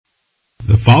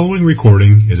The following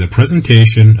recording is a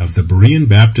presentation of the Berean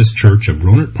Baptist Church of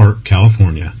Rohnert Park,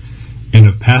 California, and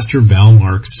of Pastor Val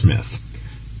Mark Smith.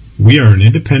 We are an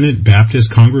independent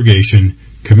Baptist congregation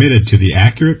committed to the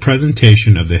accurate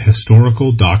presentation of the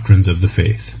historical doctrines of the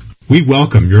faith. We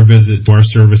welcome your visit to our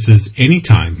services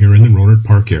anytime here in the Rohnert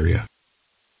Park area.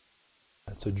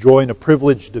 It's a joy and a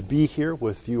privilege to be here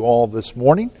with you all this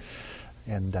morning.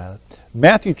 And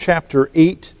Matthew chapter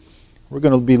 8, we're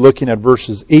going to be looking at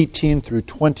verses 18 through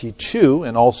 22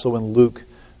 and also in Luke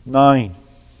 9.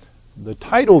 The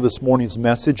title of this morning's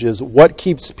message is What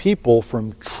Keeps People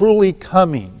from Truly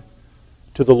Coming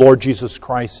to the Lord Jesus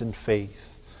Christ in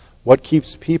Faith? What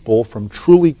keeps people from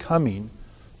truly coming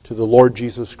to the Lord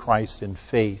Jesus Christ in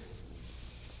faith?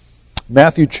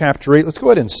 Matthew chapter 8. Let's go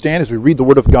ahead and stand as we read the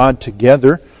Word of God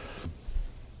together.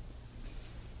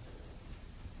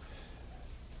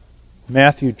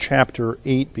 Matthew chapter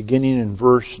 8, beginning in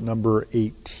verse number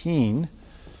 18.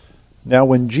 Now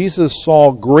when Jesus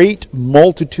saw great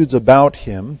multitudes about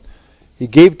him, he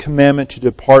gave commandment to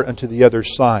depart unto the other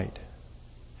side.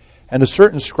 And a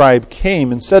certain scribe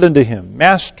came and said unto him,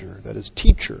 Master, that is,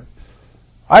 Teacher,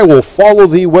 I will follow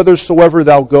thee whithersoever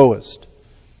thou goest.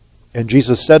 And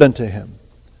Jesus said unto him,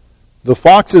 The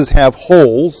foxes have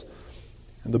holes,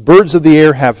 and the birds of the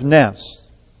air have nests,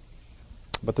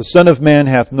 but the Son of Man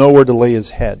hath nowhere to lay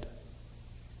his head.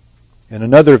 And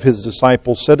another of his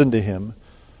disciples said unto him,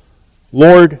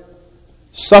 Lord,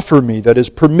 suffer me, that is,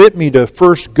 permit me to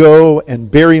first go and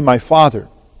bury my father.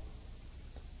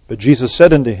 But Jesus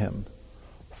said unto him,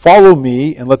 Follow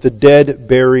me, and let the dead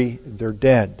bury their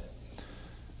dead.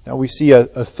 Now we see a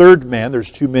third man.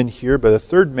 There's two men here, but a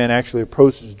third man actually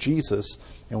approaches Jesus,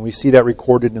 and we see that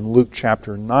recorded in Luke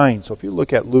chapter 9. So if you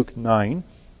look at Luke 9,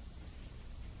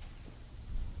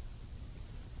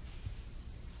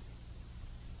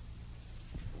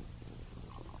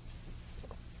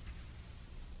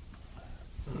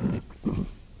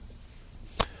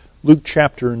 Luke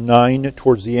chapter 9,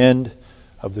 towards the end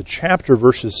of the chapter,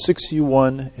 verses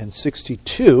 61 and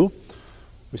 62,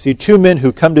 we see two men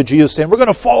who come to Jesus saying, We're going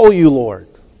to follow you, Lord.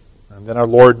 And then our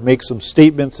Lord makes some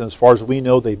statements, and as far as we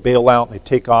know, they bail out, and they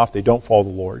take off, they don't follow the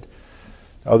Lord.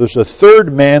 Now there's a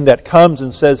third man that comes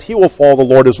and says he will follow the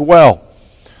Lord as well.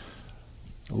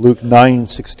 Luke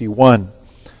 9:61.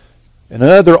 And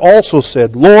another also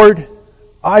said, Lord,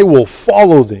 I will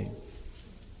follow thee,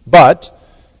 but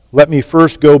let me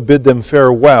first go bid them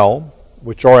farewell,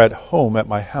 which are at home at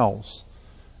my house.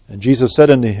 And Jesus said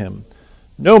unto him,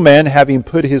 No man, having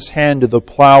put his hand to the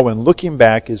plow and looking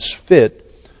back, is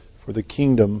fit for the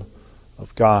kingdom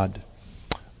of God.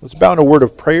 Let's bow in a word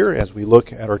of prayer as we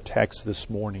look at our text this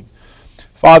morning.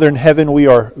 Father in heaven, we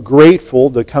are grateful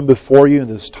to come before you in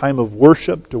this time of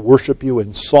worship, to worship you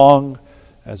in song,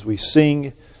 as we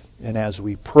sing and as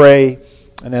we pray,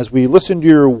 and as we listen to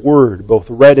your word, both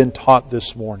read and taught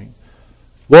this morning.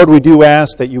 Lord, we do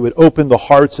ask that you would open the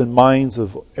hearts and minds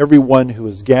of everyone who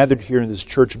is gathered here in this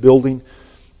church building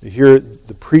to hear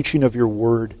the preaching of your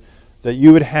word, that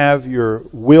you would have your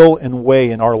will and way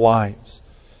in our lives.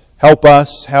 Help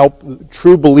us, help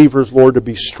true believers, Lord, to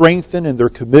be strengthened in their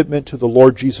commitment to the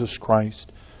Lord Jesus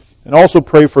Christ. And also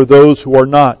pray for those who are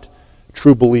not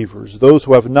true believers, those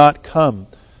who have not come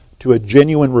to a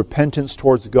genuine repentance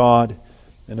towards God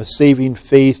and a saving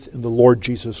faith in the Lord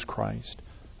Jesus Christ.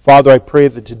 Father, I pray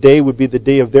that today would be the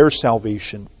day of their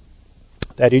salvation,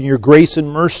 that in your grace and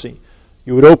mercy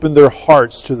you would open their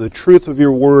hearts to the truth of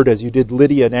your word as you did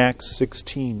Lydia in Acts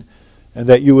 16, and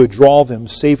that you would draw them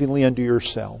savingly unto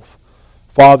yourself.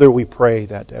 Father, we pray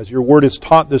that as your word is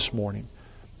taught this morning,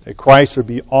 that Christ would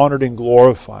be honored and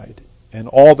glorified in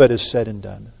all that is said and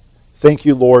done. Thank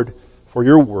you, Lord, for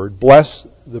your word. Bless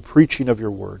the preaching of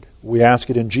your word. We ask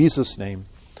it in Jesus' name.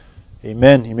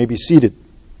 Amen. You may be seated.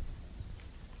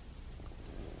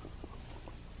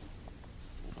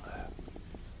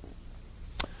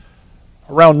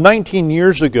 Around 19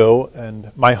 years ago,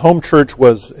 and my home church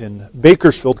was in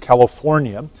Bakersfield,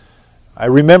 California, I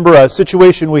remember a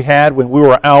situation we had when we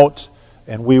were out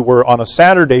and we were on a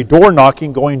Saturday door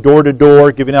knocking, going door to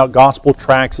door, giving out gospel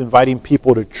tracts, inviting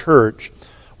people to church.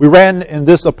 We ran in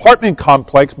this apartment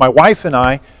complex. My wife and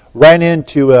I ran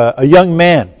into a young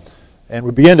man, and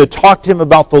we began to talk to him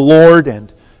about the Lord, and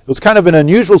it was kind of an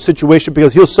unusual situation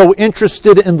because he was so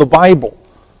interested in the Bible.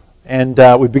 And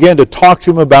we began to talk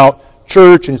to him about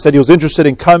church, and he said he was interested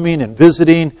in coming and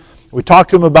visiting. We talked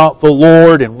to him about the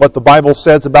Lord and what the Bible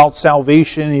says about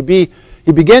salvation. He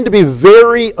began to be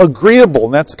very agreeable,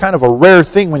 and that's kind of a rare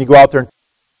thing when you go out there and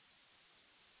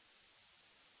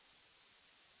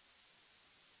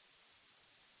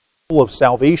of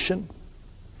salvation.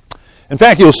 In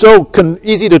fact, he was so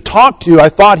easy to talk to, I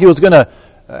thought he was going to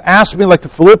ask me like the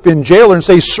Philippian jailer and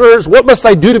say, "Sirs, what must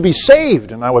I do to be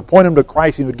saved?" And I would point him to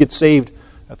Christ, and he would get saved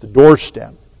at the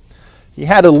doorstep. He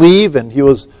had to leave, and he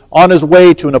was on his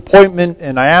way to an appointment,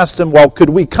 and I asked him, well, could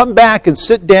we come back and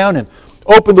sit down and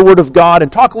open the Word of God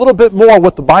and talk a little bit more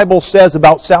what the Bible says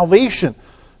about salvation?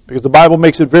 Because the Bible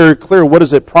makes it very clear, what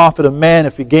does it profit a man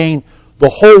if he gain the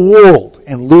whole world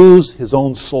and lose his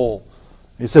own soul?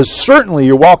 He says, certainly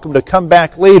you're welcome to come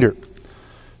back later.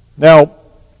 Now,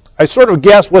 I sort of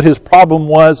guessed what his problem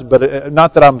was, but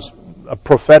not that I'm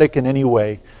prophetic in any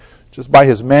way, just by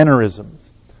his mannerisms.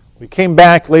 We came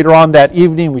back later on that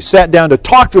evening. We sat down to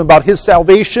talk to him about his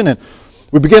salvation, and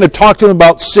we began to talk to him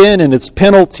about sin and its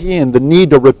penalty and the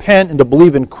need to repent and to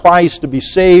believe in Christ to be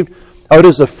saved. How it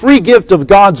is a free gift of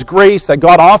God's grace that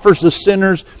God offers to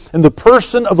sinners in the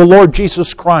person of the Lord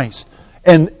Jesus Christ.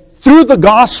 And through the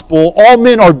gospel, all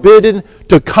men are bidden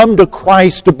to come to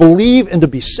Christ, to believe and to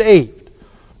be saved.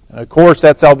 And of course,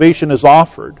 that salvation is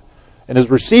offered and is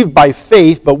received by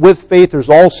faith, but with faith there's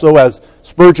also, as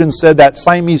Spurgeon said, that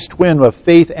Siamese twin of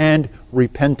faith and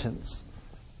repentance.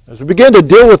 As we begin to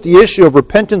deal with the issue of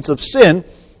repentance of sin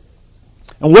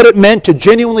and what it meant to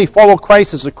genuinely follow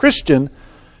Christ as a Christian,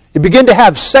 you begin to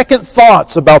have second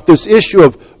thoughts about this issue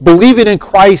of believing in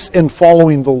Christ and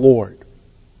following the Lord.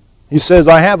 He says,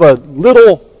 I have a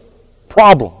little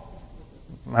problem.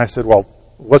 And I said, well,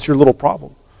 what's your little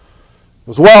problem? He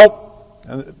goes, well,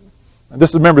 and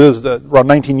this is around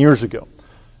 19 years ago.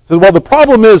 He said, well, the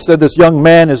problem is, said this young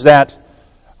man, is that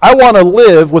I want to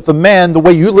live with a man the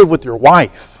way you live with your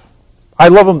wife. I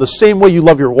love him the same way you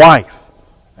love your wife.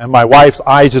 And my wife's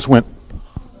eyes just went,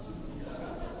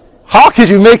 how could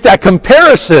you make that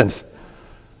comparison?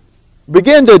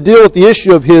 Begin to deal with the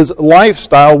issue of his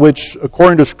lifestyle, which,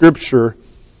 according to Scripture,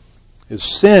 is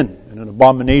sin and an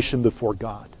abomination before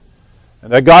God. And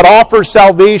that God offers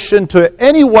salvation to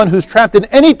anyone who's trapped in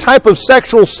any type of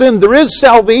sexual sin. There is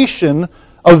salvation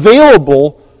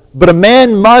available, but a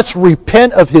man must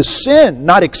repent of his sin,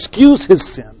 not excuse his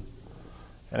sin.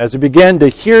 And as he began to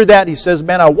hear that, he says,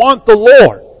 man, I want the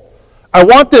Lord. I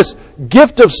want this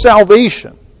gift of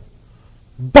salvation.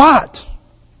 But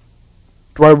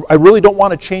I really don't want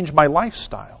to change my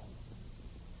lifestyle.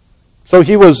 So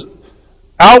he was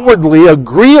outwardly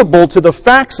agreeable to the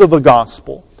facts of the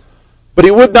gospel, but he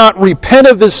would not repent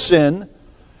of his sin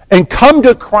and come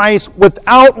to Christ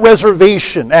without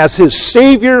reservation as his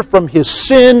Savior from his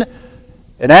sin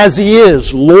and as he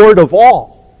is Lord of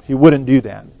all. He wouldn't do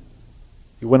that.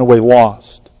 He went away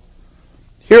lost.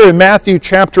 Here in Matthew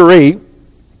chapter 8,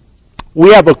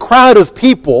 we have a crowd of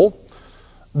people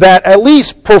that at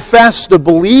least profess to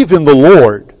believe in the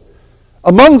Lord.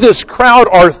 Among this crowd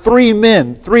are three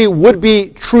men, three would-be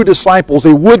true disciples.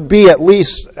 They would be, at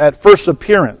least at first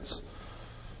appearance.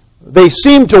 They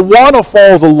seem to want to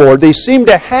follow the Lord. They seem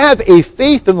to have a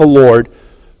faith in the Lord,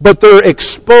 but they're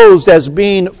exposed as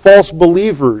being false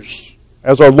believers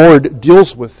as our Lord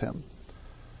deals with them.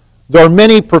 There are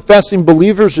many professing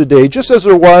believers today, just as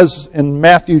there was in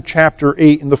Matthew chapter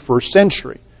 8 in the first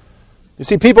century. You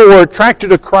see, people were attracted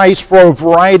to Christ for a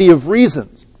variety of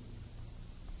reasons.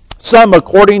 Some,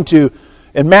 according to,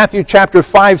 in Matthew chapter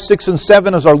 5, 6, and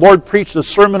 7, as our Lord preached the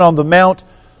Sermon on the Mount,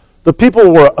 the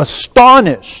people were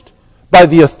astonished by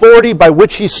the authority by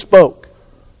which he spoke.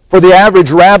 For the average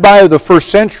rabbi of the first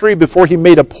century, before he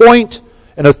made a point,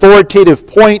 an authoritative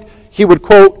point, he would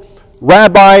quote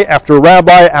rabbi after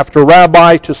rabbi after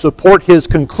rabbi to support his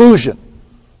conclusion,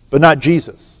 but not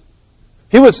Jesus.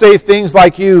 He would say things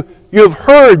like, you have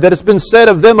heard that it's been said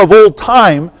of them of old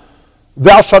time,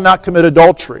 thou shalt not commit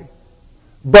adultery.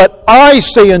 But I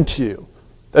say unto you,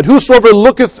 that whosoever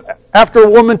looketh after a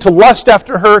woman to lust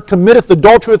after her, committeth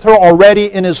adultery with her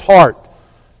already in his heart.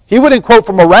 He wouldn't quote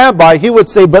from a rabbi, he would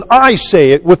say, but I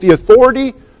say it with the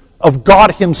authority of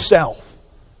God himself.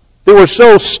 They were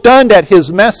so stunned at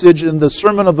his message in the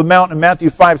Sermon on the Mount in Matthew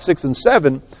 5, 6, and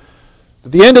 7,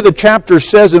 that the end of the chapter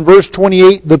says in verse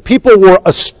 28, the people were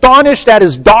astonished at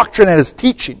his doctrine and his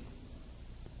teaching.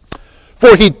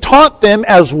 For he taught them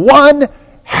as one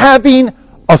having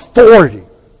authority.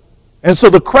 And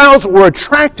so the crowds were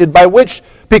attracted by which,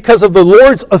 because of the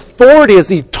Lord's authority as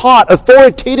he taught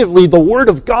authoritatively the Word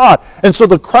of God. And so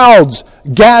the crowds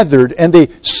gathered and they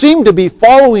seemed to be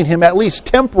following him, at least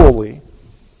temporally.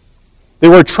 They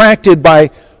were attracted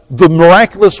by the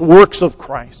miraculous works of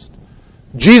Christ.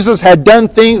 Jesus had done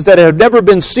things that had never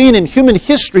been seen in human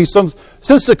history since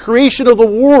the creation of the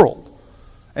world.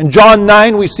 In John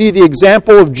 9, we see the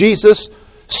example of Jesus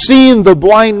seeing the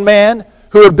blind man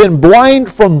who had been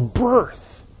blind from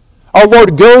birth. Our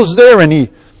Lord goes there and he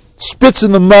spits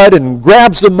in the mud and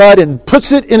grabs the mud and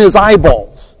puts it in his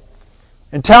eyeballs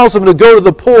and tells him to go to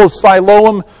the pool of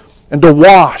Siloam and to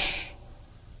wash.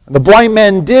 And the blind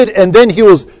man did, and then he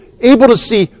was able to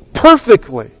see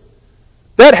perfectly.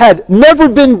 That had never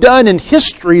been done in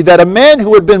history, that a man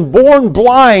who had been born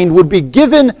blind would be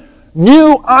given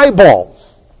new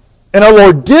eyeballs. And our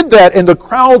Lord did that, and the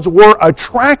crowds were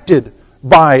attracted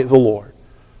by the Lord,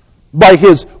 by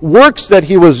his works that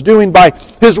he was doing, by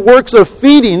his works of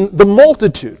feeding the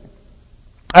multitude,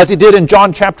 as he did in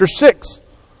John chapter 6.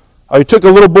 He took a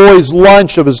little boy's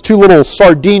lunch of his 2 little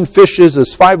sardine fishes,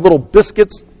 his 5 little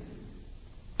biscuits.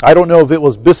 I don't know if it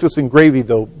was biscuits and gravy,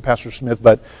 though, Pastor Smith,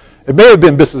 but it may have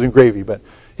been biscuits and gravy. But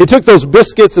he took those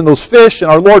biscuits and those fish,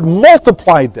 and our Lord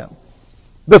multiplied them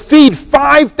to feed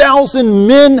 5,000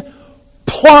 men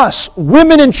plus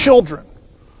women and children.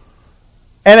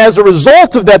 And as a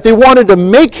result of that, they wanted to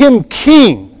make him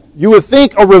king. You would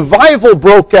think a revival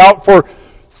broke out, for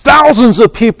thousands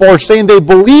of people are saying they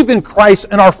believe in Christ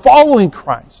and are following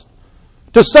Christ,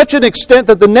 to such an extent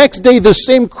that the next day the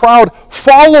same crowd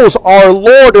follows our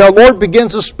Lord, and our Lord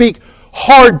begins to speak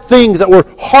hard things that were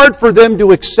hard for them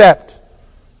to accept.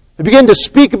 They begin to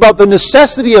speak about the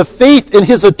necessity of faith in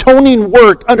his atoning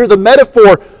work under the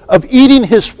metaphor of eating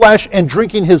his flesh and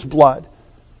drinking his blood.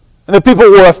 And the people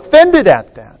were offended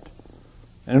at that.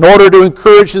 And in order to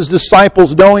encourage his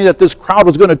disciples, knowing that this crowd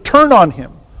was going to turn on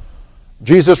him,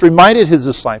 Jesus reminded his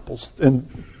disciples in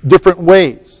different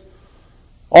ways.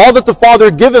 All that the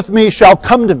Father giveth me shall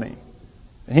come to me,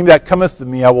 and he that cometh to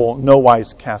me I will no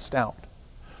wise cast out.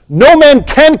 No man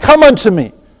can come unto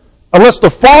me unless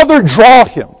the Father draw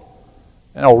him,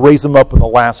 and I'll raise him up in the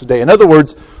last day. In other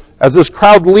words, as this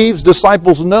crowd leaves,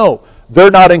 disciples know they're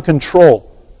not in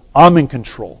control. I'm in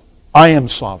control. I am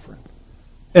sovereign.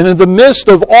 And in the midst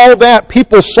of all that,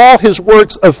 people saw his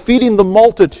works of feeding the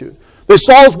multitude. They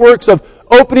saw his works of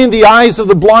opening the eyes of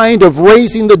the blind, of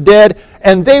raising the dead,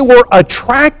 and they were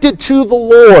attracted to the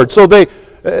Lord. So they,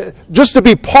 just to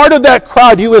be part of that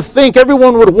crowd, you would think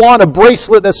everyone would want a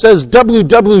bracelet that says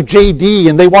WWJD,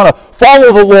 and they want to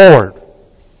follow the Lord.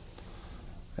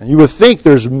 And you would think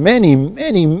there's many,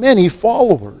 many, many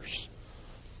followers.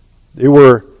 They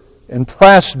were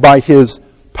impressed by his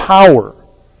power.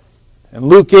 In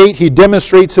Luke 8, he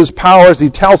demonstrates his power as he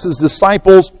tells his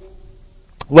disciples,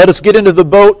 let us get into the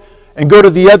boat and go to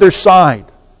the other side.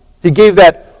 He gave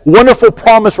that wonderful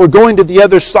promise, we're going to the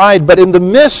other side. But in the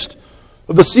midst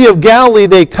of the Sea of Galilee,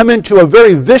 they come into a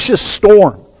very vicious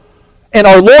storm. And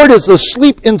our Lord is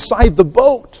asleep inside the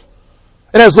boat.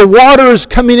 And as the water is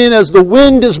coming in, as the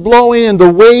wind is blowing and the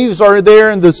waves are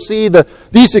there in the sea,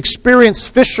 these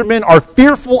experienced fishermen are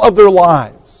fearful of their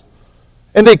lives.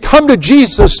 And they come to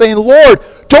Jesus saying, Lord,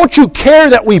 don't you care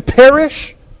that we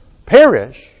perish?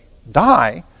 Perish?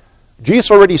 Die?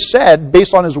 Jesus already said,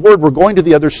 based on his word, we're going to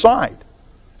the other side.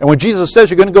 And when Jesus says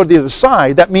you're going to go to the other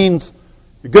side, that means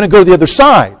you're going to go to the other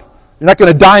side. You're not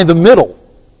going to die in the middle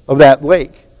of that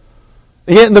lake.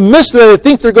 And yet in the midst of it,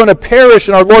 they think they're going to perish,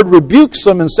 and our Lord rebukes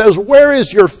them and says, where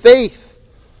is your faith?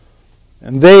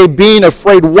 And they, being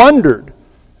afraid, wondered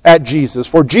at Jesus.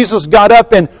 For Jesus got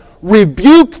up and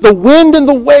rebuked the wind and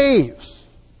the waves.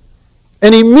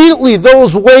 And immediately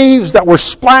those waves that were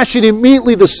splashing,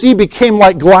 immediately the sea became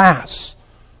like glass.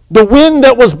 The wind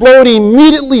that was blowing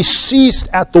immediately ceased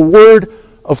at the word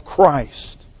of Christ.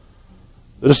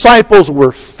 The disciples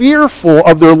were fearful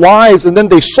of their lives, and then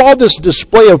they saw this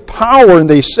display of power, and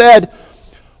they said,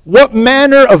 what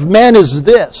manner of man is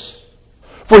this?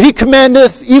 For he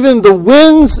commandeth even the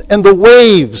winds and the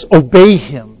waves obey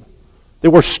him. They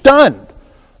were stunned.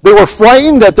 They were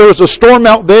frightened that there was a storm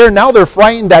out there. Now they're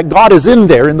frightened that God is in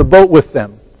there in the boat with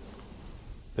them.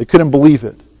 They couldn't believe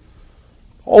it.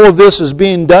 All of this is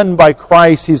being done by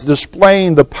Christ. He's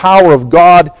displaying the power of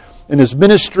God in his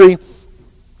ministry.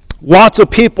 Lots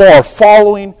of people are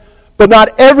following, but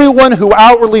not everyone who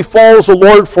outwardly follows the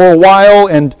Lord for a while,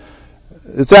 and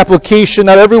its application,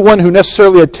 not everyone who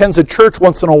necessarily attends a church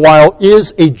once in a while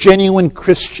is a genuine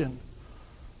Christian.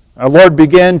 Our Lord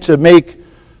began to make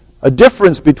a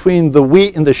difference between the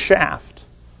wheat and the shaft,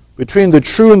 between the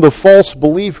true and the false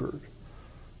believer.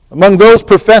 Among those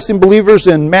professing believers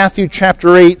in Matthew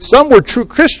chapter 8, some were true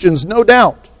Christians, no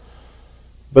doubt,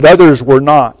 but others were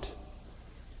not.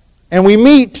 And we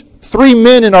meet 3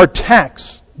 men in our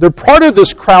text. They're part of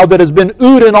this crowd that has been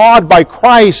oohed and awed by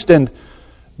Christ, and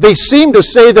they seem to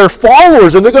say they're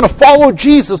followers, and they're going to follow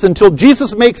Jesus until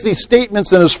Jesus makes these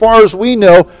statements, and as far as we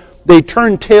know, they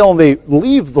turn tail and they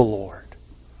leave the Lord.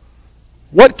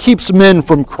 What keeps men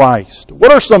from Christ?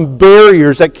 What are some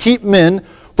barriers that keep men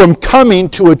from coming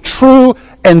to a true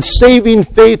and saving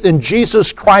faith in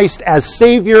Jesus Christ as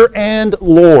Savior and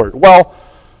Lord? Well,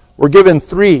 we're given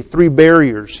three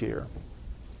barriers here.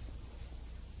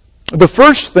 The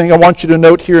first thing I want you to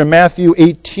note here in Matthew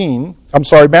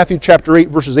chapter 8,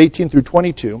 verses 18 through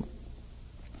 22.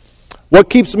 What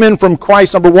keeps men from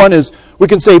Christ, number one, is we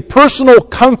can say personal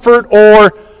comfort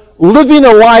or living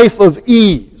a life of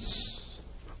ease.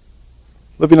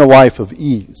 Living a life of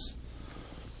ease.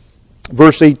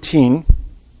 Verse 18.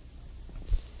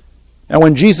 Now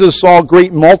when Jesus saw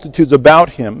great multitudes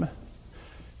about him,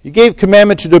 he gave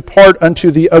commandment to depart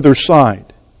unto the other side.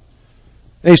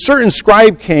 And a certain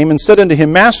scribe came and said unto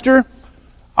him, Master,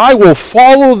 I will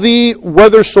follow thee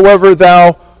whithersoever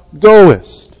thou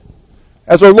goest.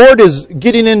 As our Lord is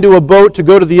getting into a boat to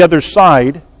go to the other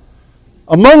side,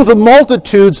 among the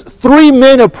multitudes, 3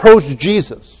 men approached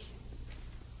Jesus.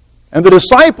 And the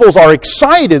disciples are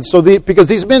excited because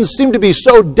these men seem to be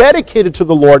so dedicated to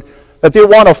the Lord that they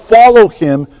want to follow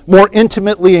him more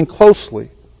intimately and closely.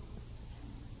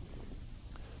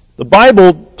 The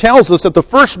Bible tells us that the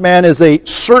first man is a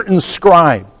certain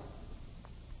scribe.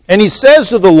 And he says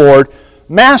to the Lord,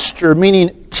 Master,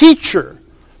 meaning teacher,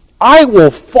 I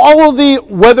will follow thee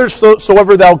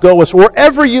whithersoever thou goest.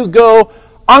 Wherever you go,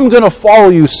 I'm going to follow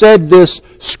you, said this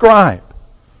scribe.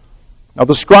 Now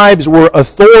the scribes were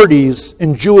authorities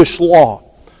in Jewish law.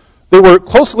 They were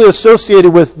closely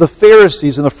associated with the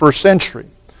Pharisees in the first century.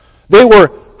 They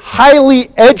were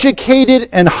highly educated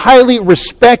and highly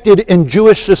respected in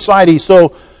Jewish society.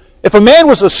 So if a man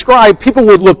was a scribe, people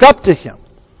would look up to him.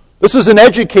 This is an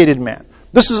educated man.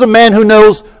 This is a man who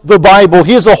knows the Bible.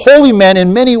 He is a holy man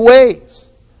in many ways.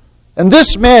 And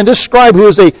this man, this scribe who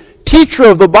is a teacher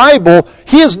of the Bible,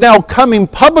 he is now coming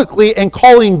publicly and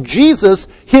calling Jesus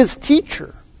his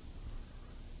teacher.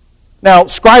 Now,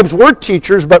 scribes were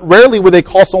teachers, but rarely would they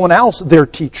call someone else their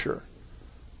teacher.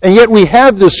 And yet we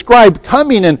have this scribe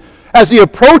coming, and as he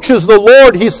approaches the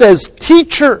Lord, he says,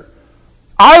 Teacher,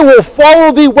 I will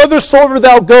follow thee whithersoever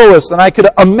thou goest. And I could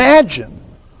imagine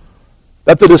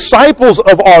that the disciples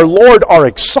of our Lord are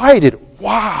excited.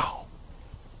 Wow!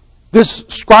 This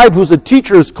scribe who's a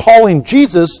teacher is calling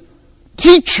Jesus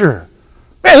teacher.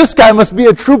 Man, this guy must be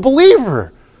a true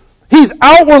believer. He's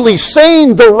outwardly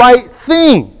saying the right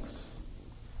things.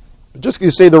 But just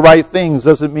because you say the right things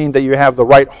doesn't mean that you have the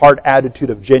right heart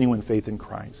attitude of genuine faith in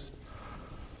Christ.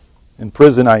 In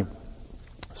prison,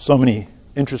 so many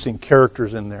interesting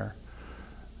characters in there.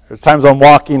 There's times I'm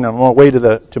walking, I'm on my way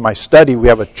to my study. We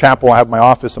have a chapel, I have my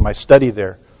office and my study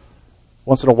there.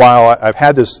 Once in a while, I've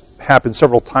had this happen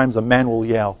several times, a man will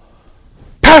yell,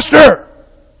 Pastor!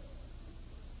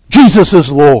 Jesus is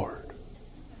Lord.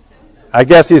 I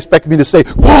guess he expected me to say,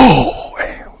 whoa,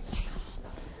 man.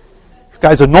 This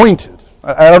guy's anointed.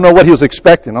 I don't know what he was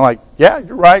expecting. I'm like, yeah,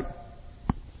 you're right.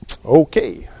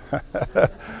 Okay.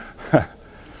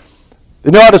 They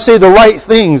know how to say the right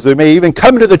things. They may even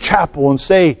come into the chapel and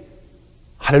say,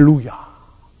 Hallelujah.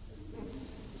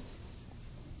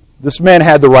 This man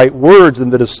had the right words,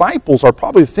 and the disciples are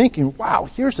probably thinking, wow,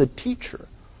 here's a teacher.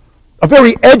 A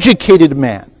very educated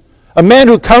man. A man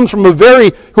who comes from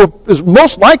who is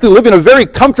most likely living a very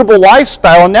comfortable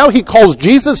lifestyle, and now he calls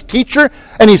Jesus teacher,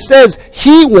 and he says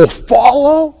he will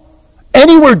follow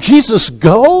anywhere Jesus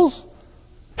goes?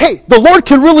 Hey, the Lord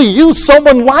can really use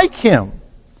someone like him.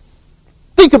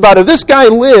 Think about it. This guy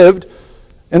lived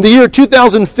in the year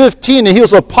 2015, and he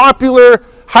was a popular,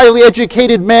 highly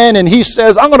educated man, and he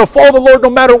says, I'm going to follow the Lord no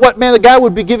matter what. Man, the guy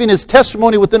would be giving his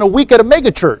testimony within a week at a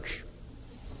megachurch.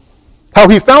 How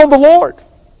he found the Lord.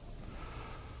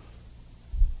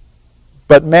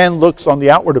 But man looks on the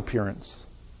outward appearance,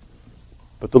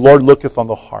 but the Lord looketh on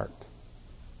the heart.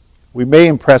 We may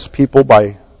impress people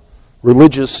by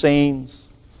religious sayings,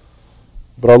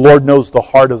 but our Lord knows the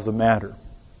heart of the matter.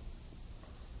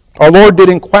 Our Lord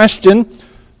didn't question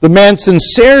the man's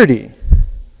sincerity,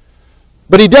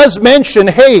 but he does mention,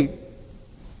 hey,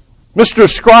 Mr.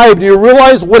 Scribe, do you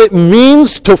realize what it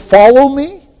means to follow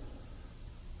me?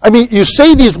 I mean, you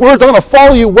say these words, I'm going to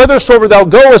follow you whithersoever thou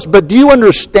goest, but do you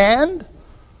understand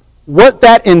what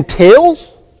that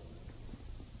entails?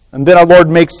 And then our Lord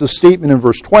makes the statement in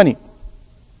verse 20.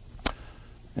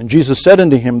 And Jesus said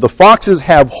unto him, the foxes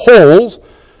have holes,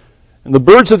 and the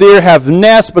birds of the air have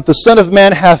nests, but the Son of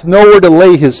Man hath nowhere to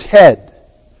lay his head.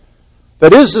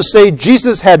 That is to say,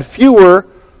 Jesus had fewer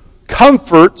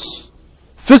comforts,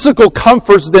 physical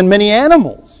comforts, than many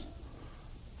animals.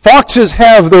 Foxes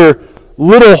have their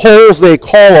little holes they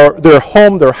call their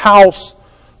home, their house.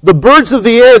 The birds of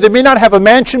the air, they may not have a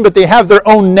mansion, but they have their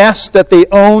own nest that they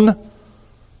own.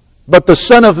 but the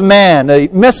Son of Man, a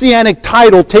messianic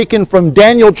title taken from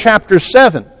Daniel chapter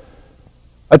 7.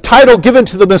 A title given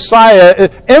to the Messiah,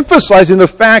 emphasizing the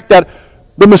fact that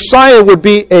the Messiah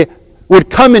would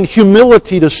come in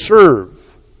humility to serve.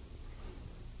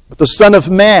 But the Son of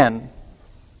Man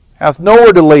hath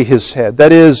nowhere to lay his head.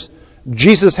 That is,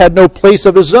 Jesus had no place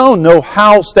of his own, no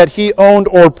house that he owned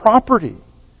or property.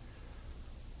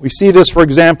 We see this, for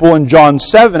example, in John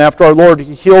 7. After our Lord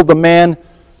healed the man,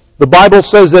 the Bible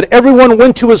says that everyone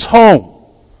went to his home.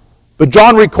 But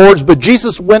John records, but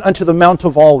Jesus went unto the Mount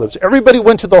of Olives. Everybody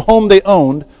went to the home they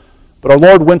owned, but our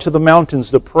Lord went to the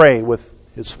mountains to pray with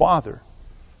his Father.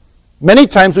 Many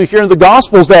times we hear in the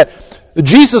Gospels that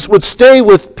Jesus would stay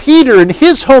with Peter in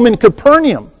his home in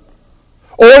Capernaum,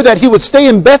 or that he would stay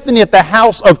in Bethany at the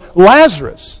house of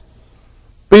Lazarus.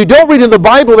 But you don't read in the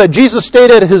Bible that Jesus stayed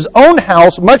at his own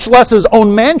house, much less his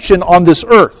own mansion on this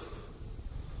earth.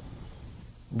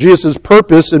 Jesus'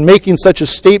 purpose in making such a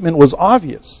statement was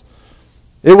obvious.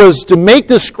 It was to make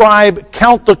the scribe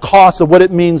count the cost of what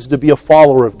it means to be a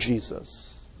follower of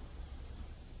Jesus.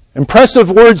 Impressive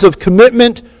words of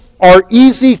commitment are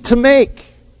easy to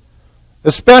make,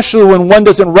 especially when one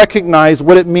doesn't recognize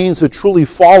what it means to truly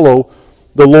follow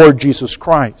the Lord Jesus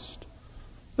Christ.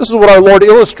 This is what our Lord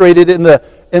illustrated in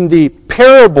the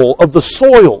parable of the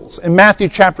soils in Matthew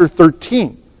chapter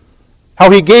 13.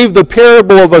 How he gave the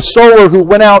parable of a sower who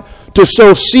went out to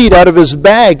sow seed out of his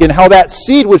bag, and how that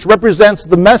seed, which represents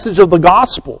the message of the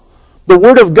gospel, the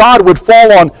Word of God, would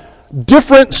fall on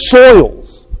different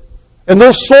soils. And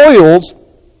those soils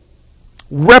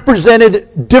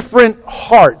represented different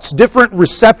hearts, different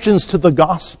receptions to the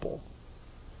gospel.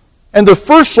 And the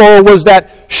first soil was that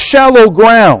shallow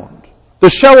ground. The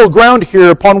shallow ground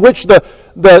here upon which the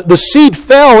seed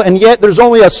fell, and yet there's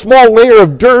only a small layer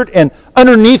of dirt, and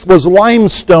underneath was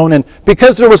limestone. And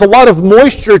because there was a lot of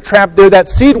moisture trapped there, that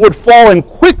seed would fall and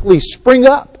quickly spring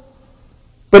up.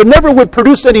 But it never would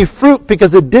produce any fruit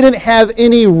because it didn't have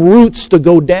any roots to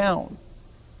go down.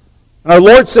 And our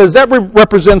Lord says that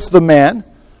represents the man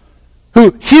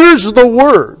who hears the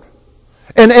word,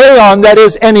 an aeon, that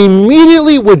is, and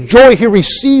immediately with joy he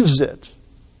receives it.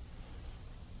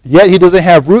 Yet he doesn't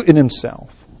have root in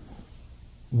himself,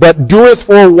 but dureth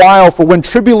for a while. For when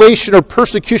tribulation or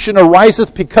persecution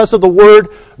ariseth because of the word,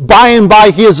 by and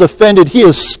by he is offended. He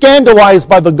is scandalized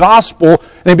by the gospel,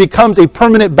 and he becomes a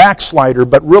permanent backslider,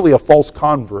 but really a false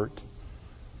convert.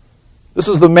 This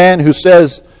is the man who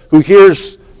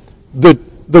hears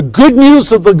the good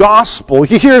news of the gospel.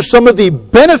 He hears some of the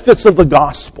benefits of the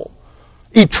gospel.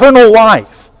 Eternal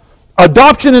life,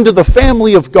 adoption into the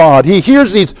family of God. He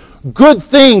hears these good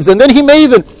things, and then he may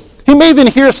even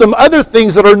hear some other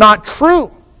things that are not true.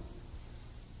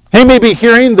 He may be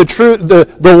hearing the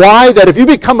lie that if you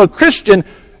become a Christian,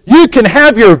 you can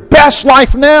have your best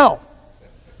life now,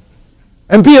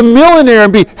 and be a millionaire,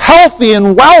 and be healthy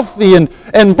and wealthy, and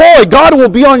boy, God will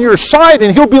be on your side,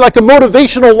 and He'll be like a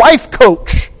motivational life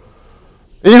coach.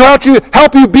 And He'll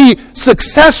help you be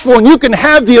successful, and you can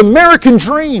have the American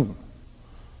dream.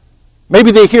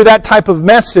 Maybe they hear that type of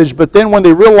message, but then when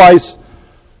they realize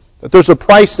that there's a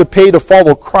price to pay to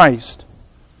follow Christ,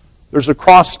 there's a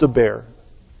cross to bear,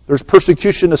 there's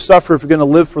persecution to suffer if you're going to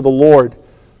live for the Lord,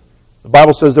 the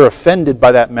Bible says they're offended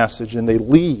by that message, and they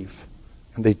leave,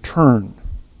 and they turn.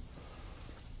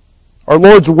 Our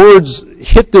Lord's words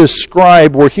hit this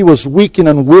scribe where he was weak and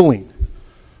unwilling.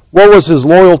 What was his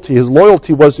loyalty? His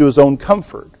loyalty was to his own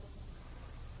comfort.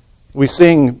 We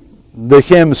sing the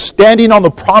hymn, Standing on the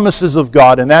Promises of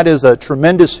God, and that is a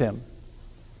tremendous hymn.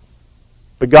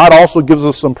 But God also gives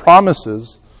us some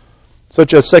promises,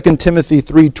 such as 2 Timothy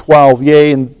 3:12,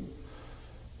 yea, and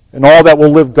all that will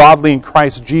live godly in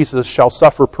Christ Jesus shall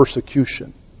suffer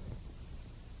persecution.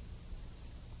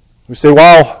 We say,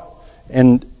 well,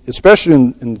 and especially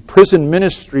in prison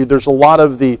ministry, there's a lot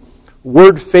of the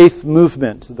word faith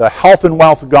movement, the health and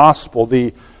wealth gospel,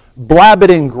 the blab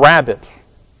it and grab it,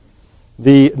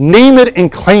 the name it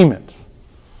and claim it,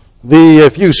 the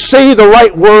if you say the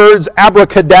right words,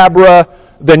 abracadabra,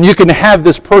 then you can have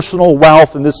this personal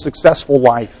wealth and this successful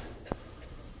life.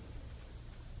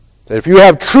 That if you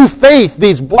have true faith,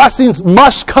 these blessings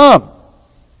must come.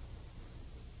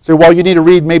 So, well, you need to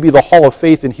read maybe the Hall of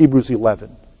Faith in Hebrews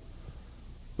 11.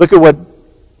 Look at what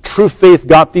true faith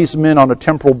got these men on a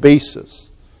temporal basis.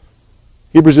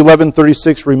 Hebrews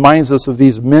 11:36 reminds us of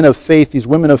these men of faith, these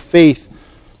women of faith,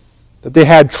 that they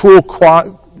had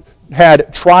trial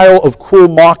of cruel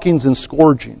mockings and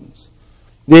scourgings.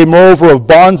 They, moreover, of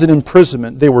bonds and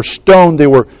imprisonment. They were stoned, they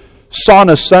were sawn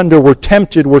asunder, were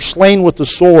tempted, were slain with the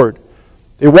sword.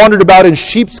 They wandered about in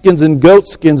sheepskins and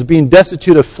goatskins, being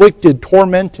destitute, afflicted,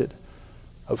 tormented,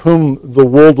 of whom the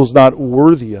world was not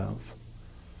worthy of.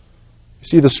 You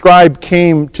see, the scribe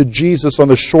came to Jesus on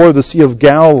the shore of the Sea of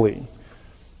Galilee.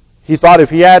 He thought if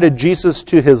he added Jesus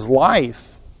to his life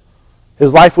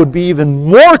would be even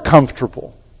more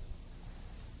comfortable.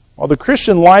 While the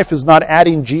Christian life is not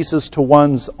adding Jesus to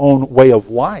one's own way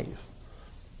of life.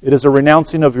 It is a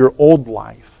renouncing of your old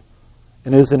life.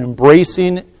 And it is an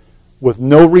embracing with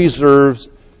no reserves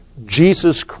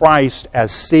Jesus Christ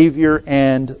as Savior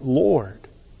and Lord.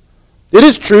 It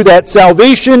is true that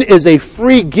salvation is a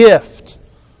free gift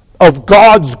of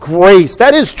God's grace.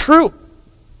 That is true.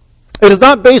 It is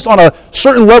not based on a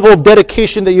certain level of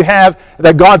dedication that you have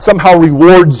that God somehow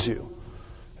rewards you.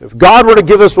 If God were to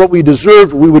give us what we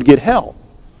deserved, we would get hell.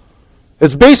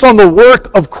 It's based on the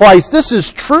work of Christ. This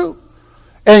is true.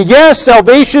 And yes,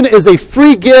 salvation is a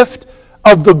free gift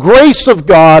of the grace of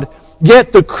God,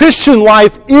 yet the Christian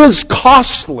life is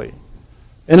costly.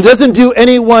 And it doesn't do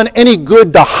anyone any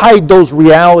good to hide those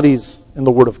realities in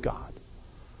the Word of God.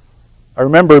 I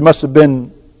remember it must have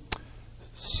been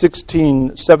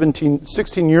 16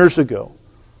 years ago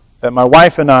that my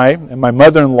wife and I and my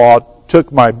mother-in-law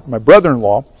took my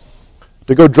brother-in-law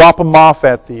to go drop him off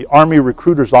at the Army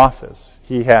recruiter's office.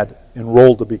 He had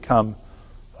enrolled to become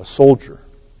a soldier.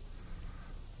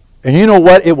 And you know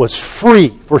what? It was free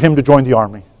for him to join the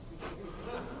Army.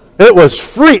 It was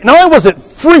free. No, it wasn't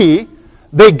free.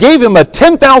 They gave him a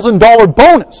 $10,000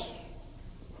 bonus.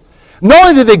 Not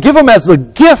only did they give him as a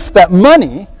gift that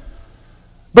money,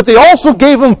 but they also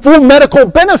gave him full medical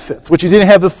benefits, which he didn't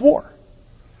have before.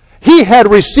 He had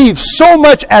received so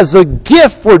much as a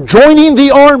gift for joining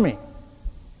the Army.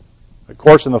 Of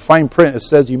course, in the fine print, it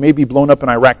says you may be blown up in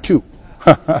Iraq too.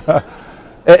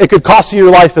 It could cost you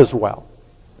your life as well.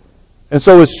 And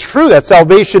so it's true that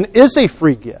salvation is a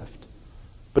free gift,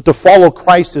 but to follow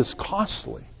Christ is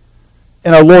costly.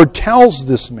 And our Lord tells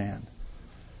this man,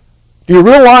 do you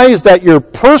realize that your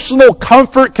personal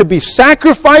comfort could be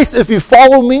sacrificed if you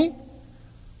follow me?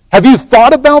 Have you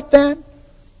thought about that?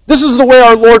 This is the way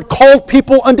our Lord called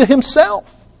people unto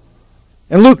himself.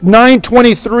 In Luke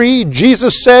 9:23,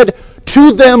 Jesus said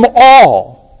to them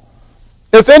all,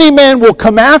 if any man will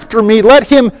come after me, let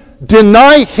him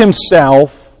deny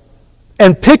himself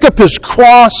and pick up his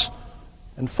cross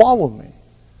and follow me.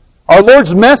 Our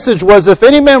Lord's message was, if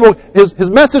any man will, his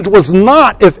message was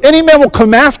not, if any man will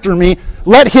come after me,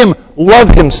 let him love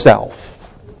himself.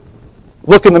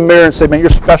 Look in the mirror and say, man, you're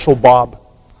special, Bob.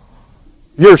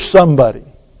 You're somebody.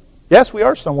 Yes, we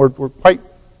are some. We're quite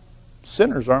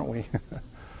sinners, aren't we?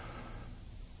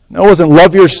 No, it wasn't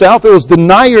love yourself. It was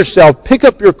deny yourself. Pick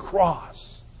up your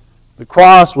cross. The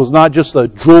cross was not just a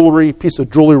piece of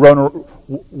jewelry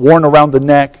worn around the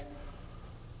neck.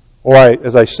 Or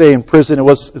as I say in prison,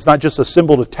 it's not just a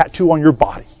symbol to tattoo on your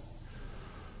body.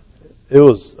 It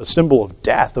was a symbol of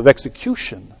death, of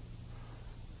execution.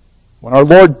 When our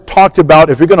Lord talked about,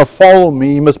 if you're going to follow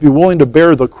me, you must be willing to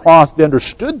bear the cross, they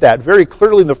understood that very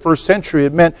clearly in the first century.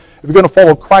 It meant, if you're going to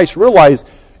follow Christ, realize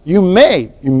you may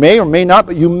or may not,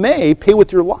 but you may pay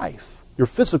with your life, your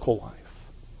physical life.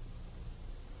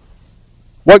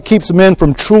 What keeps men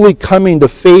from truly coming to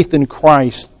faith in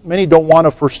Christ? Many don't want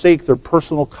to forsake their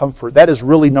personal comfort. That is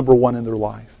really number one in their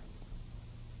life.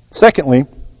 Secondly,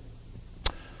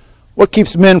 what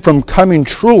keeps men from coming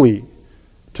truly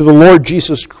to the Lord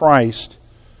Jesus Christ?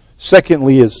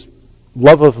 Secondly is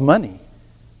love of money.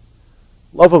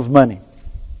 Love of money.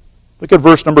 Look at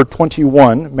verse number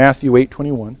 21, Matthew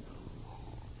 8:21.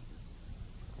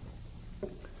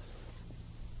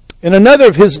 And another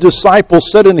of his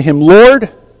disciples said unto him, Lord,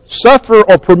 suffer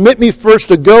or permit me first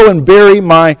to go and bury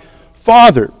my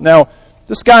father. Now,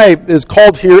 this guy is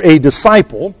called here a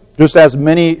disciple, just as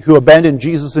many who abandoned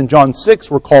Jesus in John 6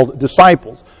 were called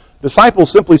disciples. Disciple is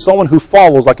simply someone who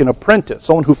follows, like an apprentice,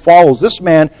 someone who follows. This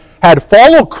man had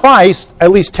followed Christ,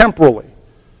 at least temporally.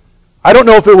 I don't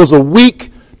know if it was a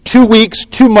week, 2 weeks,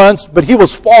 2 months, but he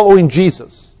was following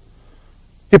Jesus.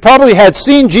 He probably had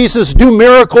seen Jesus do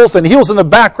miracles, and he was in the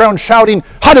background shouting,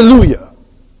 Hallelujah.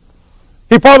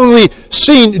 He probably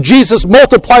seen Jesus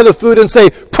multiply the food and say,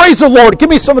 Praise the Lord, give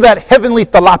me some of that heavenly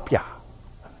tilapia.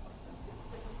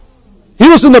 He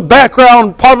was in the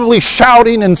background probably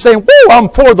shouting and saying, Woo, I'm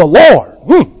for the Lord.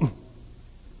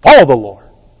 Follow the Lord.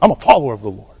 I'm a follower of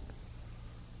the Lord.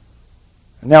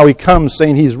 And now he comes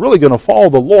saying he's really going to follow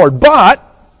the Lord, but,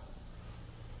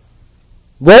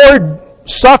 Lord,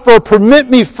 suffer, permit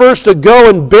me first to go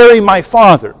and bury my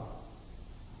father.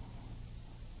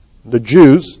 The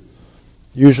Jews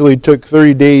usually took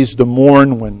 30 days to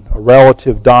mourn when a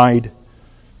relative died.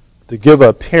 To give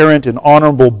a parent an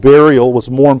honorable burial was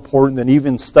more important than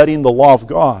even studying the law of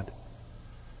God.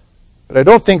 But I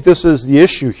don't think this is the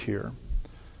issue here.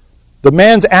 The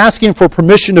man's asking for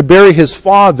permission to bury his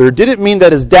father didn't mean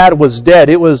that his dad was dead.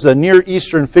 It was a Near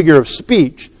Eastern figure of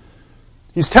speech.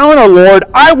 He's telling our Lord,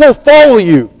 I will follow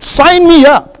you. Sign me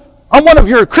up. I'm one of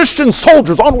your Christian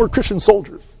soldiers. Onward, Christian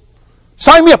soldiers.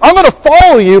 Sign me up. I'm going to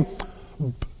follow you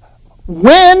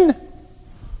when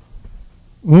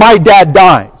my dad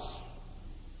dies.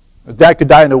 His dad could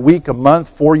die in a week, a month,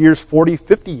 4 years, 40,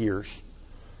 50 years.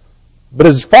 But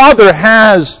his father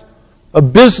has a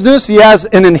business. He has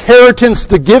an inheritance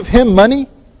to give him money.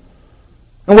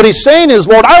 And what he's saying is,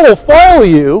 Lord, I will follow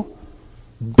you,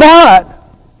 but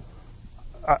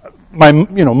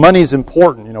money's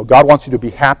important. God wants you to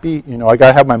be happy. I got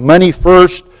to have my money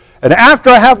first. And after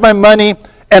I have my money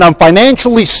and I'm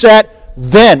financially set,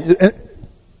 then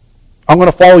I'm going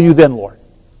to follow you then, Lord.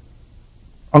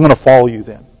 I'm going to follow you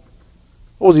then.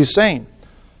 What was he saying?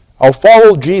 I'll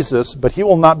follow Jesus, but he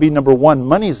will not be number one.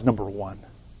 Money's number one.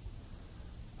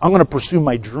 I'm going to pursue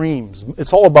my dreams.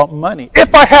 It's all about money.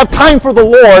 If I have time for the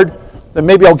Lord, then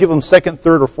maybe I'll give him second,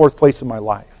 third, or fourth place in my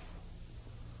life.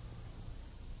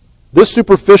 This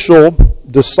superficial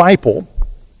disciple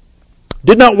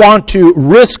did not want to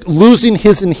risk losing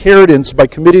his inheritance by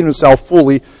committing himself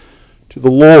fully to the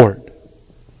Lord.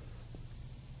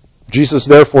 Jesus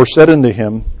therefore said unto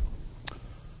him,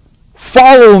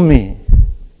 Follow me,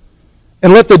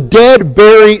 and let the dead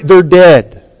bury their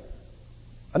dead.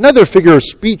 Another figure of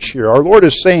speech here. Our Lord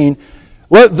is saying,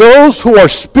 let those who are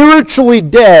spiritually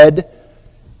dead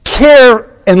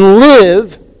care and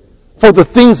live for the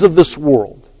things of this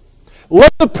world.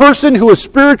 Let the person who is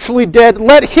spiritually dead,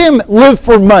 let him live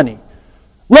for money.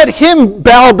 Let him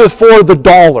bow before the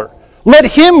dollar. Let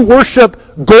him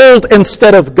worship gold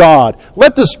instead of God.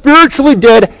 Let the spiritually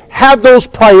dead have those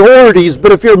priorities.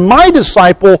 But if you're my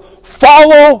disciple,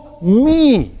 follow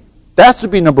me. That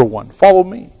should be number one. Follow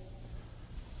me.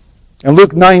 In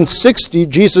Luke 9:60,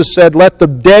 Jesus said, let the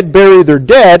dead bury their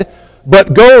dead,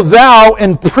 but go thou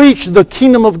and preach the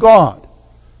kingdom of God.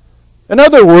 In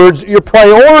other words, your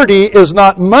priority is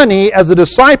not money. As a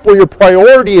disciple, your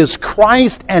priority is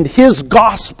Christ and His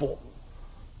gospel.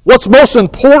 What's most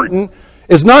important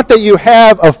is not that you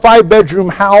have a 5-bedroom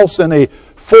house and a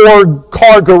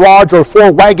 4-car garage or a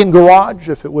 4-wagon garage,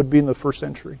 if it would be in the first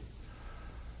century.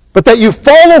 But that you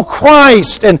follow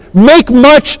Christ and make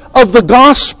much of the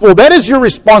gospel. That is your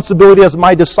responsibility as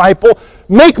my disciple.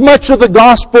 Make much of the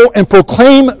gospel and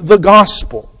proclaim the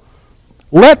gospel.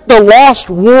 Let the lost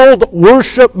world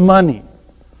worship money.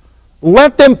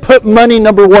 Let them put money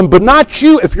number one, but not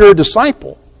you if you're a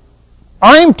disciple.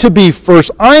 I'm to be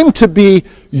first. I'm to be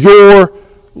your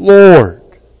Lord.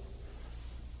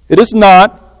 It is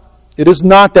not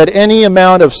that any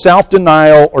amount of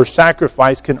self-denial or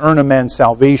sacrifice can earn a man's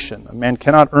salvation. A man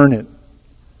cannot earn it.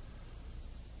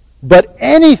 But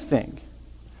anything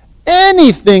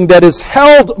that is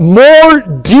held more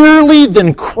dearly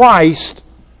than Christ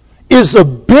is a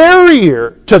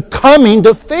barrier to coming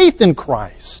to faith in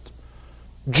Christ.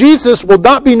 Jesus will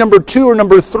not be number 2 or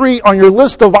number 3 on your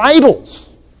list of idols.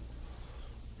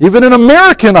 Even an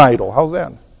American idol. How's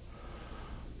that?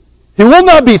 He will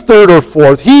not be 3rd or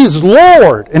 4th. He's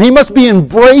Lord, and He must be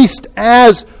embraced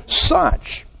as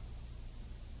such.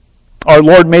 Our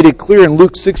Lord made it clear in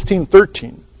Luke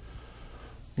 16:13.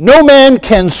 No man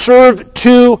can serve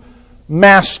 2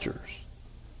 masters.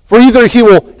 For either he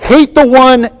will hate the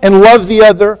one and love the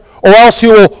other, or else he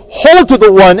will hold to the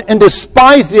one and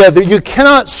despise the other. You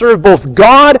cannot serve both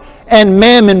God and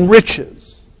mammon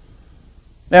riches.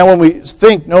 Now, when we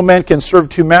think no man can serve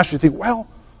 2 masters, you think, well,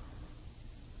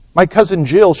 my cousin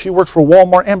Jill, she works for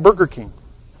Walmart and Burger King.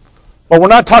 Well, we're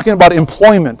not talking about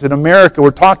employment in America.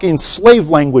 We're talking slave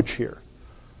language here.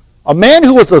 A man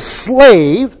who was a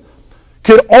slave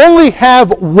could only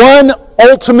have one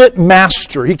ultimate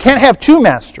master. He can't have 2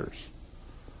 masters.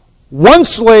 One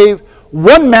slave,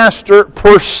 one master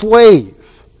per slave.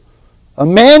 A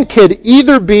man could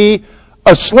either be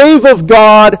a slave of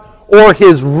God or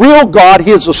his real God.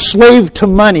 He is a slave to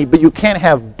money, but you can't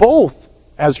have both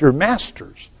as your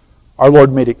masters. Our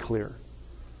Lord made it clear.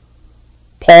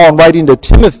 Paul, in writing to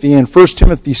Timothy in 1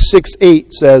 Timothy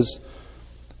 6:8 says,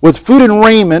 with food and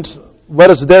raiment, let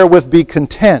us therewith be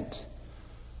content.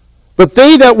 But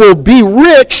they that will be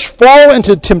rich fall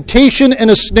into temptation and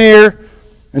a snare,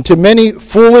 and to many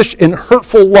foolish and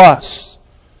hurtful lusts,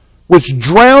 which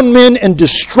drown men in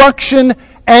destruction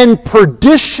and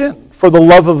perdition. For the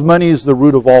love of money is the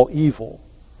root of all evil.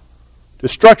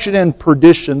 Destruction and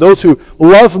perdition. Those who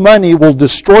love money will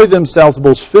destroy themselves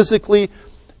both physically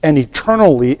and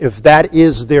eternally if that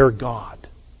is their God.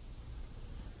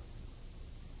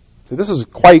 So this is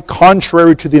quite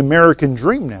contrary to the American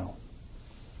dream now.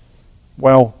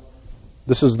 Well,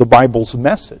 this is the Bible's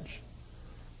message.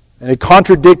 And it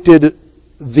contradicted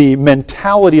the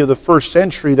mentality of the first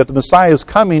century that the Messiah is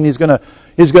coming. He's going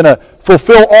to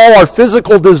fulfill all our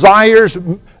physical desires,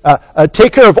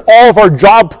 take care of all of our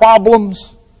job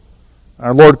problems.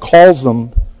 Our Lord calls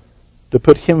them to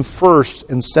put Him first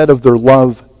instead of their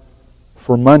love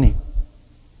for money.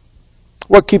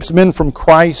 What keeps men from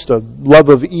Christ? A love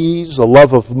of ease, a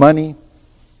love of money.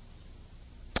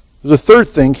 There's a third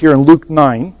thing here in Luke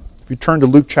 9. If you turn to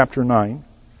Luke chapter 9.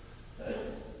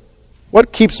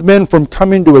 What keeps men from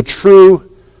coming to a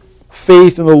true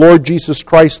faith in the Lord Jesus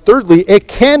Christ? Thirdly, it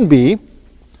can be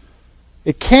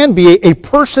a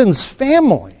person's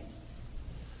family.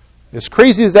 As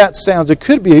crazy as that sounds, it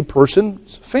could be a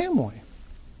person's family.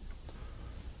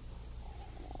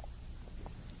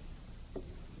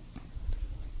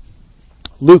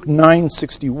 Luke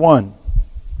 9:61.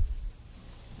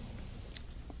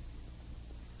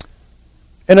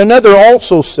 And another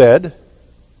also said,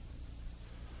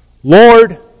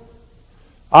 Lord,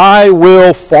 I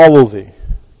will follow thee.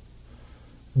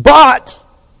 But,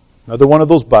 another one of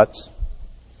those buts,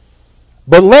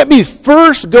 but let me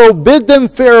first go bid them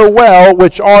farewell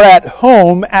which are at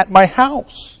home at my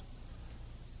house.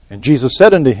 And Jesus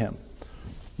said unto him,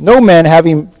 No man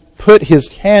having put his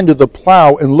hand to the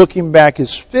plow and looking back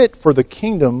is fit for the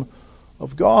kingdom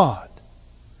of God.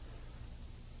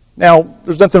 Now,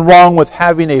 there's nothing wrong with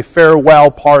having a farewell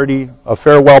party, a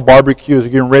farewell barbecue as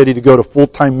you're getting ready to go to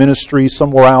full-time ministry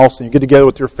somewhere else, and you get together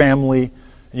with your family,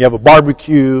 and you have a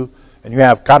barbecue, and you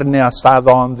have carne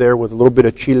asada on there with a little bit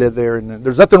of chile there, and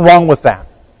there's nothing wrong with that.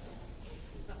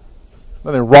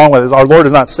 Nothing wrong with it. Our Lord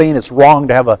is not saying it's wrong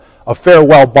to have a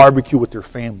farewell barbecue with your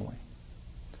family.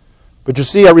 But you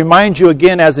see, I remind you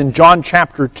again, as in John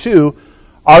chapter 2,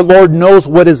 our Lord knows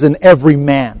what is in every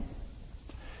man.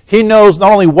 He knows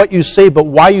not only what you say, but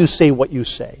why you say what you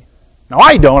say. Now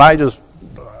I don't.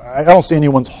 I don't see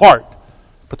anyone's heart.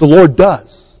 But the Lord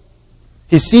does.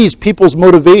 He sees people's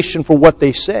motivation for what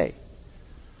they say.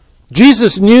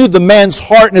 Jesus knew the man's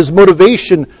heart and his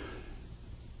motivation.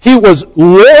 He was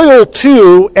loyal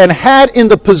to and had in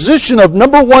the position of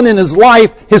number one in his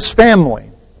life, his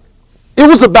family. It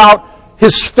was about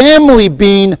his family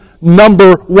being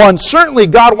number one. Certainly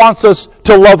God wants us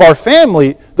to love our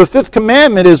family. The fifth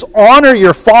commandment is honor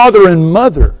your father and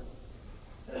mother.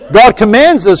 God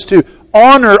commands us to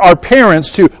honor our parents,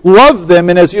 to love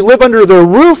them, and as you live under their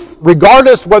roof,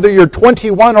 regardless whether you're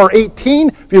 21 or 18,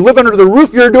 if you live under the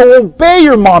roof, you're to obey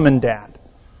your mom and dad.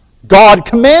 God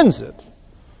commands it.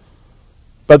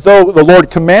 But though the Lord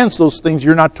commands those things,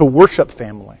 you're not to worship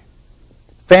family.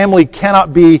 Family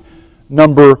cannot be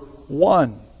number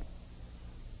one.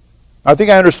 I think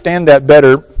I understand that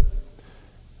better,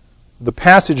 the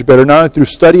passage better, not only through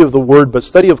study of the Word, but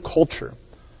study of culture.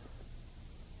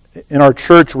 In our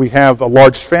church, we have a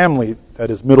large family that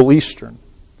is Middle Eastern.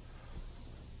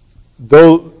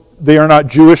 Though they are not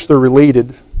Jewish, they're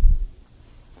related.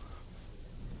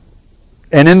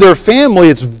 And in their family,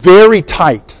 it's very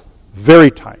tight.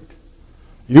 Very tight.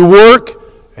 You work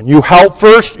and you help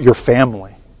first, your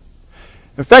family.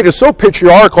 In fact, it's so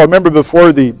patriarchal. I remember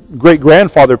before the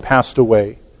great-grandfather passed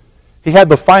away, he had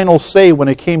the final say when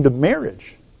it came to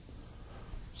marriage.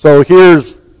 So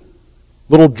here's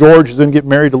little George is going to get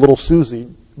married to little Susie.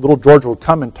 Little George would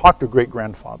come and talk to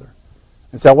great-grandfather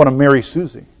and say, I want to marry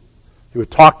Susie. He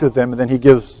would talk to them, and then he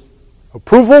gives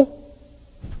approval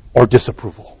or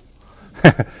disapproval.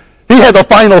 He had the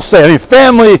final say. I mean,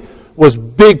 family was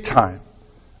big time.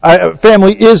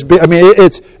 Family is big. I mean,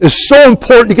 it's so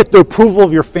important to get the approval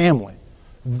of your family.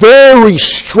 Very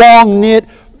strong-knit,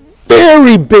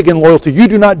 very big in loyalty. You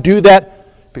do not do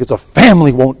that because a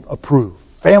family won't approve.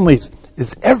 Family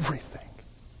is everything.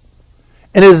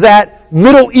 And is that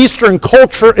Middle Eastern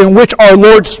culture in which our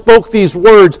Lord spoke these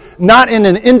words, not in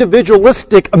an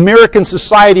individualistic American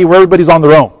society where everybody's on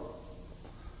their own.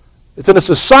 It's in a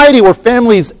society where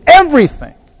family is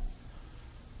everything.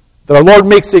 That our Lord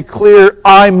makes it clear,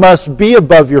 I must be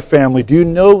above your family. Do you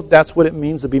know that's what it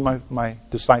means to be my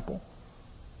disciple?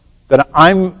 That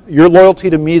your loyalty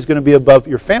to me is going to be above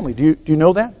your family. Do you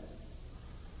know that?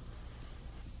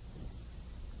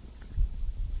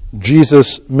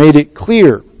 Jesus made it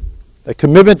clear that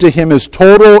commitment to Him is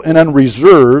total and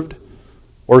unreserved,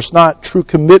 or it's not true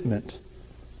commitment.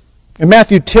 In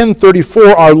Matthew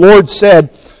 10:34, our Lord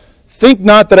said, Think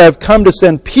not that I have come to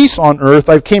send peace on earth.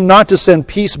 I came not to send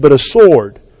peace, but a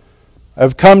sword. I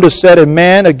have come to set a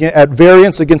man at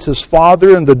variance against his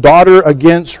father, and the daughter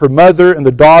against her mother, and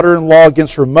the daughter-in-law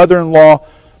against her mother-in-law.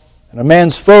 And a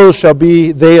man's foes shall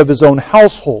be they of his own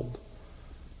household.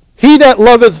 He that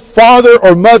loveth father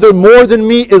or mother more than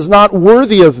me is not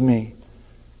worthy of me.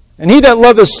 And he that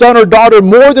loveth son or daughter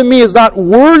more than me is not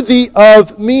worthy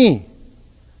of me.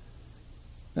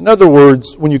 In other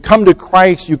words, when you come to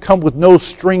Christ, you come with no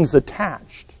strings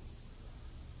attached.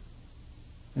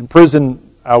 In prison,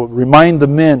 I would remind the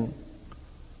men,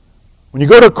 when you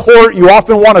go to court, you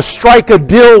often want to strike a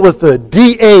deal with the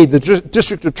DA, the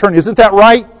district attorney. Isn't that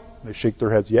right? They shake their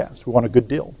heads, yes, we want a good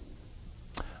deal.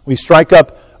 We strike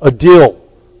up a deal.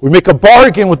 We make a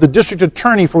bargain with the district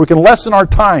attorney for we can lessen our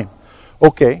time.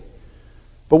 Okay.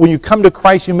 But when you come to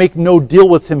Christ, you make no deal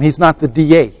with Him. He's not the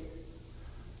DA.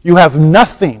 You have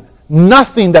nothing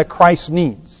that Christ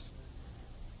needs.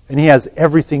 And He has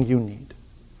everything you need.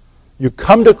 You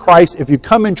come to Christ, if you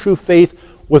come in true faith,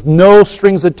 with no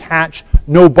strings attached,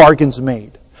 no bargains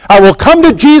made. I will come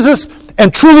to Jesus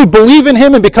and truly believe in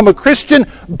Him and become a Christian,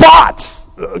 but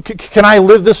can I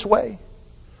live this way?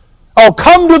 I'll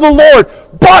come to the Lord,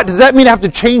 but does that mean I have to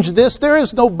change this? There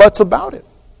is no buts about it.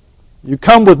 You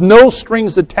come with no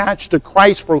strings attached to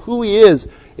Christ for who He is,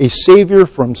 a Savior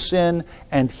from sin,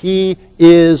 and He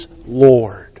is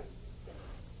Lord.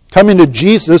 Coming to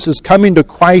Jesus is coming to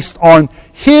Christ on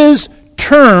His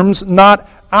terms, not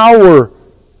our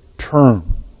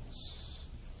terms.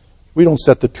 We don't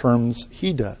set the terms,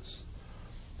 He does.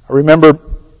 I remember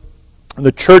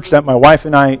the church that my wife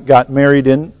and I got married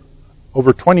in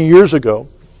over 20 years ago.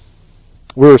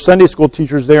 We were Sunday school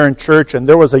teachers there in church, and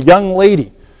there was a young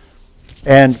lady,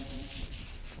 and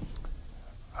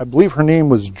I believe her name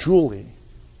was Julie.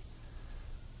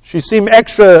 She seemed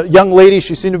young lady,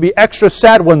 she seemed to be extra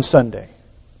sad one Sunday.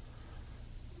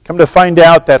 Come to find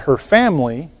out that her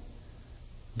family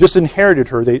disinherited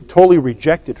her. They totally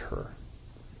rejected her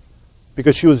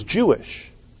because she was Jewish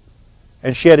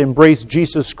and she had embraced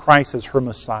Jesus Christ as her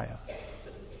Messiah.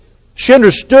 She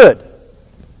understood,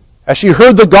 as she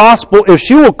heard the gospel, if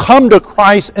she will come to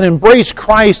Christ and embrace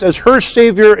Christ as her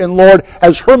Savior and Lord,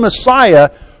 as her Messiah,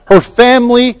 her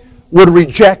family would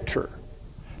reject her.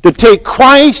 To take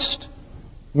Christ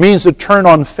means to turn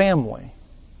on family.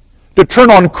 To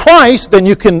turn on Christ, then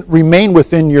you can remain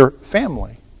within your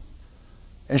family.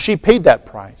 And she paid that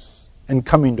price in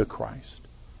coming to Christ.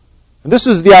 And this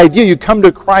is the idea. You come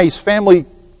to Christ, family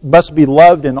must be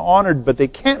loved and honored, but they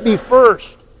can't be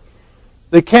first.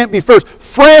 They can't be first.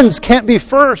 Friends can't be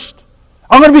first.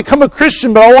 I'm going to become a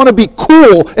Christian, but I want to be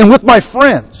cool and with my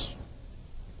friends.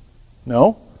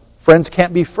 No, friends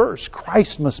can't be first.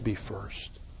 Christ must be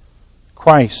first.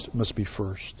 Christ must be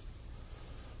first.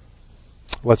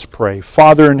 Let's pray.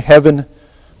 Father in heaven,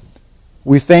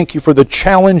 we thank You for the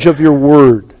challenge of Your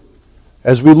Word.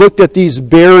 As we looked at these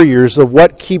barriers of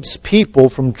what keeps people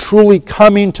from truly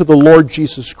coming to the Lord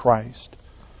Jesus Christ.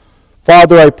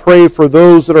 Father, I pray for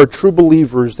those that are true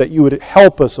believers that You would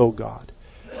help us, O God.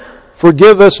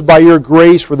 Forgive us by Your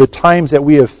grace for the times that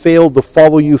we have failed to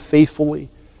follow You faithfully.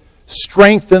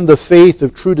 Strengthen the faith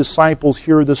of true disciples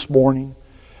here this morning.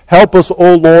 Help us,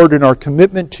 O Lord, in our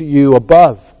commitment to You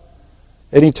above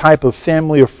any type of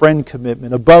family or friend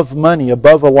commitment, above money,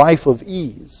 above a life of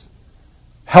ease.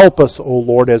 Help us, O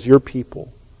Lord, as Your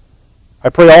people. I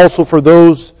pray also for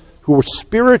those who are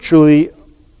spiritually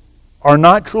are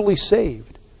not truly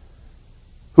saved,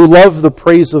 who love the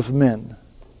praise of men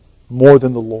more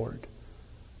than the Lord,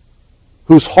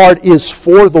 whose heart is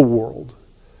for the world,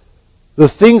 the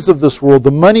things of this world,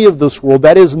 the money of this world,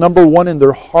 that is number one in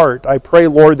their heart. I pray,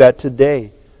 Lord, that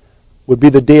today would be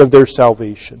the day of their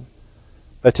salvation.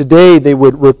 That today they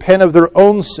would repent of their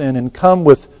own sin and come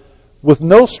with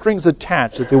no strings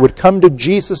attached. That they would come to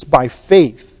Jesus by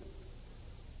faith.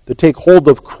 To take hold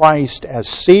of Christ as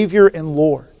Savior and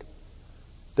Lord.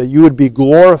 That You would be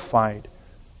glorified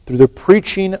through the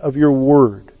preaching of Your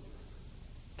Word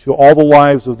to all the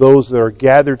lives of those that are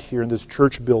gathered here in this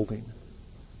church building.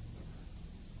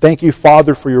 Thank You,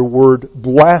 Father, for Your Word.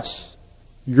 Bless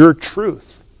Your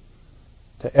truth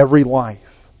to every life.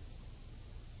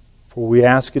 For we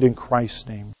ask it in Christ's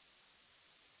name.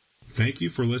 Thank you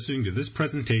for listening to this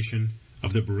presentation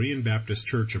of the Berean Baptist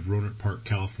Church of Rohnert Park,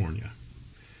 California.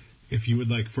 If you would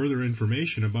like further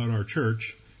information about our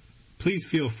church, please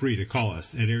feel free to call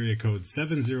us at area code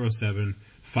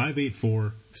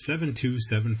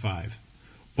 707-584-7275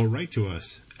 or write to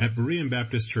us at Berean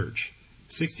Baptist Church,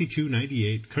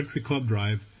 6298 Country Club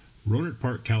Drive, Rohnert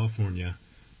Park, California,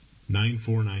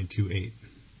 94928.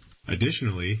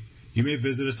 Additionally, you may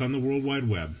visit us on the World Wide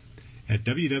Web at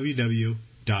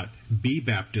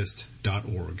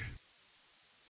www.bbaptist.org.